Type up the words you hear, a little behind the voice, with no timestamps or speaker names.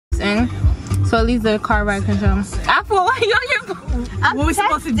So at least the car ride can show. Apple, why are you on your phone? What are we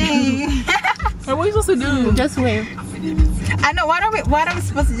supposed to do? What are we supposed to do? Just wave. I know. What are we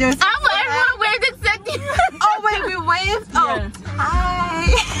supposed to do? Apple, everyone waved except you. Oh wait, we waved. Oh, yeah.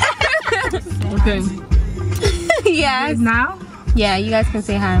 hi. Okay. Yes. Now? Yeah, you guys can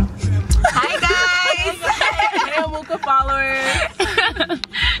say hi. Hi guys. Hey, Mocha followers.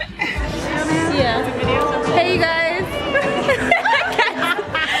 Yeah. Hey, you guys.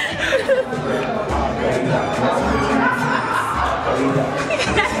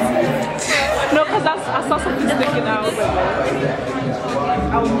 No, because I saw something sticking out. I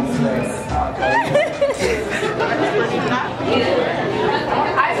was like,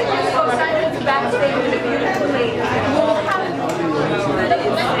 I think you're so excited to backstage with a beautiful lady.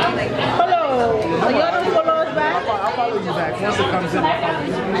 Hello. Are you going to follow us back? I'll follow you back. Once it comes in, I'll follow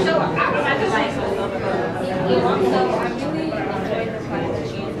you.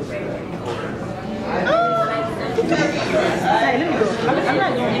 Hey, let me go. I'm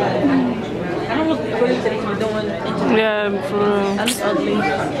not doing that. I don't look pretty today for doing an interview. Yeah, for real. I look ugly.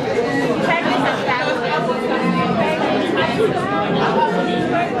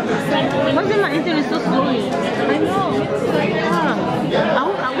 Why is my internet so slowly? I know. I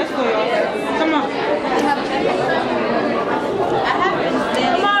hope I was for y'all. Come on. Come on.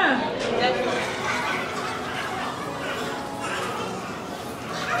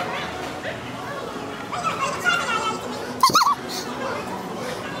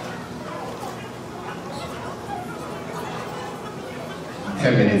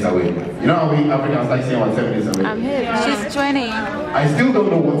 10 minutes away. You know how we Africans like saying what 10 minutes away? I'm here. She's 20. I still don't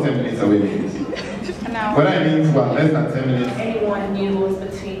know what 10 minutes away means. No. What I mean is about less than 10 minutes. Anyone knew was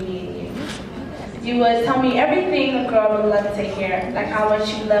between me and you. You would tell me everything a girl would love to hear, like how much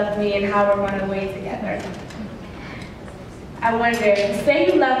you love me and how we're running away together. I wonder, you say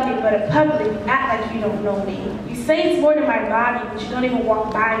you love me, but in public, you act like you don't know me. You say it's more than my body, but you don't even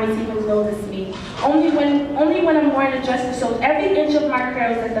walk by me to even notice me. Only when I'm wearing a dress that shows every inch of my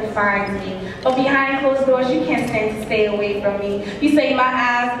curves that defines me. But behind closed doors, you can't stand to stay away from me. You say my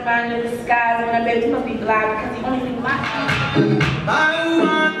eyes remind you of the skies, when I bet you must be blind, because the only thing my eyes.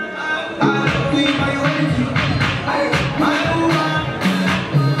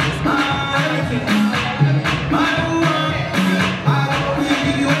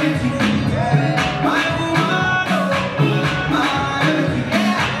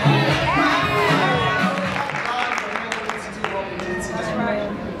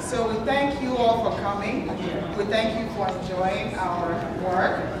 So we thank you all for coming. We thank you for enjoying our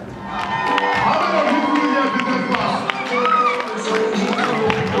work.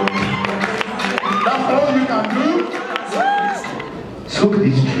 That's all you can do. Took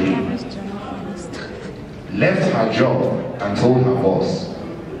this dream, left her job and told her boss,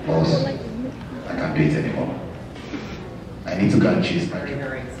 boss, I can't do it anymore. I need to go and chase my dream.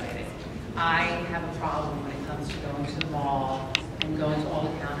 Very excited. I have a problem when it comes to going to the mall and going to all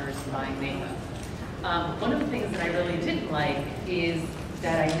the counters and buying makeup. One of the things that I really didn't like is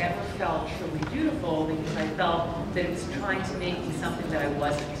that I never felt truly beautiful because I felt that it was trying to make me something that I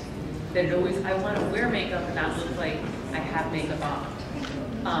wasn't. That it always, I want to wear makeup and not look like I have makeup on.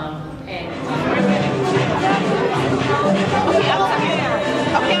 Okay,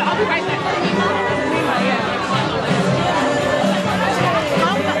 I'll be right back.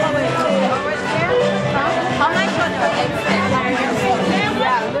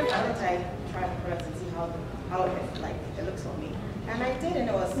 It looks on me, and I did, and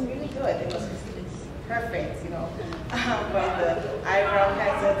it was really good. It was perfect, you know, from the eyebrow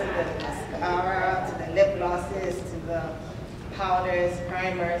pencil to the mascara to the lip glosses to the powders,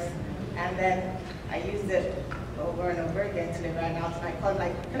 primers, and then I used it over and over again till it ran out. And I called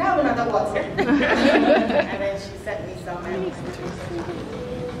like, "Can I have another water?" And then she sent me some.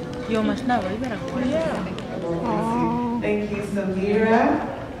 You almost know, you better go. Yeah. Thank you, Samira.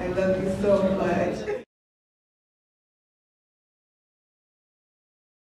 I love you so much.